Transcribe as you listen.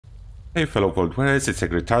Hey fellow World Warriors, it's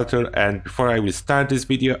Agriculture, and before I will start this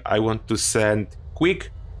video, I want to send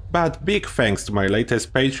quick but big thanks to my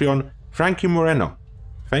latest Patreon, Frankie Moreno.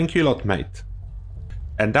 Thank you a lot, mate.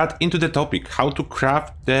 And that into the topic, how to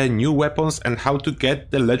craft the new weapons and how to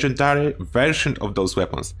get the legendary version of those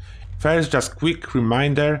weapons. First, just quick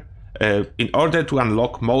reminder, in order to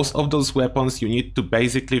unlock most of those weapons, you need to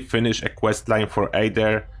basically finish a quest line for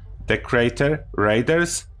either the Crater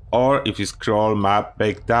Raiders, or if you scroll map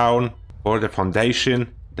back down, for the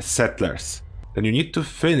Foundation, the Settlers. Then you need to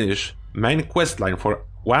finish main questline for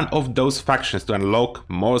one of those factions to unlock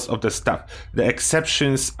most of the stuff. The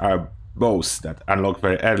exceptions are bows that unlock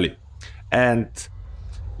very early. And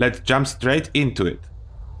let's jump straight into it.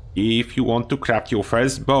 If you want to craft your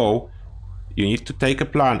first bow, you need to take a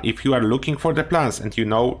plan. If you are looking for the plans and you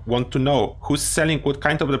want to know who's selling what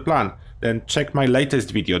kind of the plan, then check my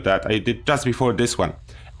latest video that I did just before this one.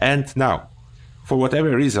 And now, for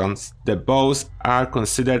whatever reasons, the bows are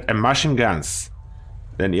considered a machine guns.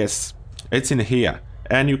 Then yes, it's in here.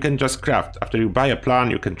 And you can just craft. After you buy a plan,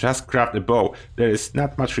 you can just craft a bow. There is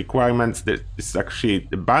not much requirements. There is actually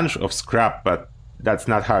a bunch of scrap, but that's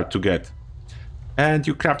not hard to get. And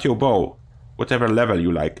you craft your bow, whatever level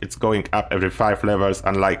you like. It's going up every 5 levels,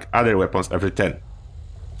 unlike other weapons every 10.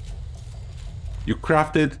 You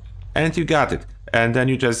craft it, and you got it. And then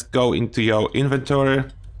you just go into your inventory.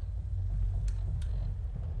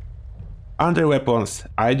 Under weapons,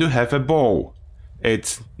 I do have a bow.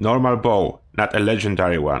 It's normal bow, not a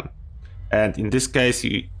legendary one. And in this case,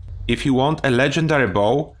 if you want a legendary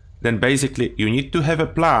bow, then basically you need to have a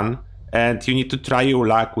plan and you need to try your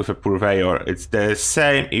luck with a purveyor. It's the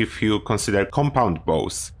same if you consider compound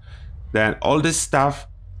bows. Then all this stuff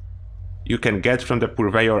you can get from the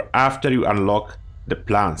purveyor after you unlock the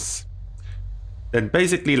plans. Then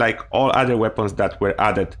basically like all other weapons that were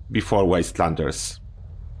added before Wastelanders.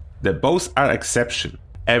 The bows are exception.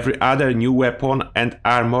 Every other new weapon and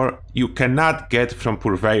armor you cannot get from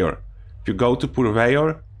Purveyor. If you go to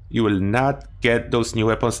Purveyor, you will not get those new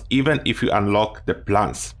weapons even if you unlock the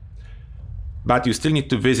plans. But you still need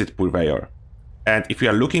to visit Purveyor. And if you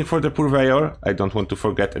are looking for the Purveyor, I don't want to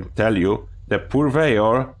forget and tell you, the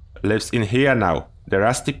Purveyor lives in here now. The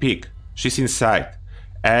Rusty Pig, she's inside.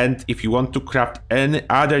 And if you want to craft any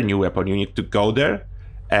other new weapon, you need to go there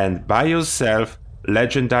and buy yourself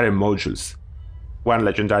legendary modules. One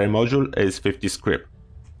legendary module is 50 script.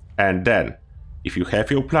 And then, if you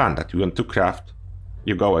have your plan that you want to craft,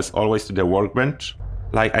 you go as always to the workbench.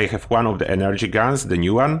 Like I have one of the energy guns, the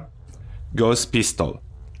new one, goes pistol.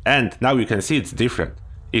 And now you can see it's different.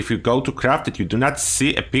 If you go to craft it, you do not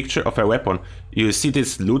see a picture of a weapon. You see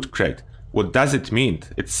this loot crate. What does it mean?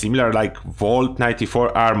 It's similar like Vault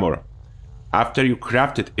 94 armor. After you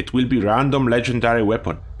craft it, it will be random legendary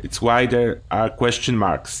weapon. It's why there are question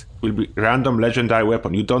marks. It will be random legendary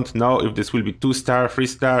weapon. You don't know if this will be 2-star,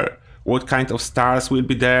 3-star, what kind of stars will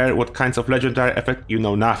be there, what kinds of legendary effect, you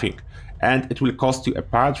know nothing. And it will cost you,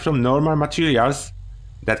 apart from normal materials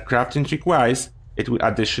that crafting requires, it will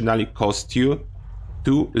additionally cost you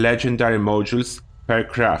 2 legendary modules per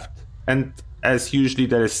craft. And as usually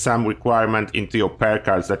there is some requirement into your pair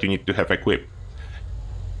cards that you need to have equipped.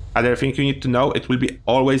 Other thing you need to know, it will be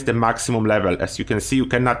always the maximum level. As you can see, you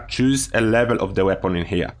cannot choose a level of the weapon in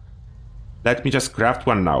here. Let me just craft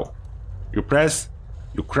one now. You press,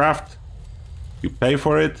 you craft, you pay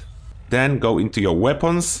for it, then go into your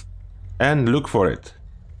weapons and look for it.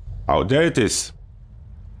 Oh, there it is.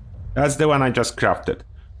 That's the one I just crafted.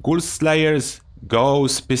 Ghoul Slayer's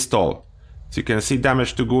Ghost Pistol. So you can see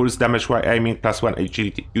damage to ghouls, damage while aiming, +1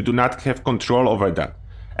 agility. You do not have control over that.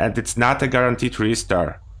 And it's not a guaranteed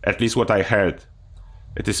 3-star. At least what I heard.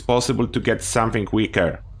 It is possible to get something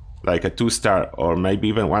weaker, like a 2-star or maybe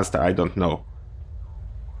even 1-star, I don't know.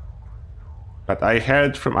 But I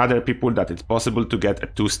heard from other people that it's possible to get a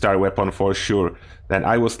 2-star weapon for sure. Then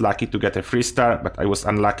I was lucky to get a 3-star, but I was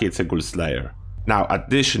unlucky it's a Ghoul Slayer. Now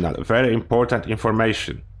additional, very important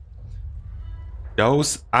information.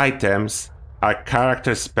 Those items are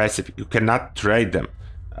character specific, you cannot trade them.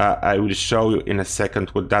 I will show you in a second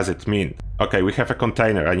what does it mean. Okay, we have a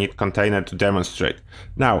container. I need container to demonstrate.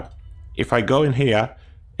 Now, if I go in here,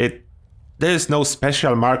 there is no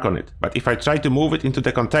special mark on it. But if I try to move it into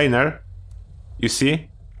the container, you see,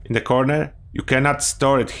 in the corner, you cannot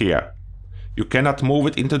store it here. You cannot move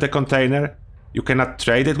it into the container. You cannot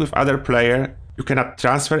trade it with other player. You cannot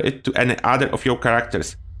transfer it to any other of your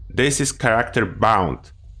characters. This is character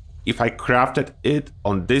bound. If I crafted it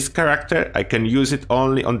on this character, I can use it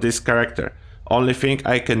only on this character. Only thing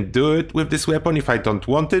I can do it with this weapon if I don't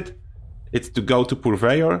want it, it's to go to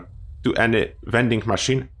Purveyor, to any vending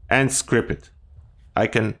machine and script it. I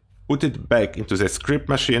can put it back into the script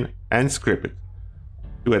machine and script it,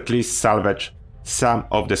 to at least salvage some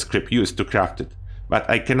of the script used to craft it, but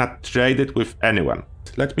I cannot trade it with anyone.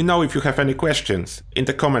 Let me know if you have any questions in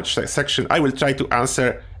the comment section. I will try to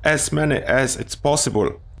answer as many as it's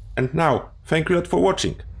possible. And now, thank you a lot for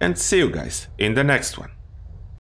watching, and see you guys in the next one.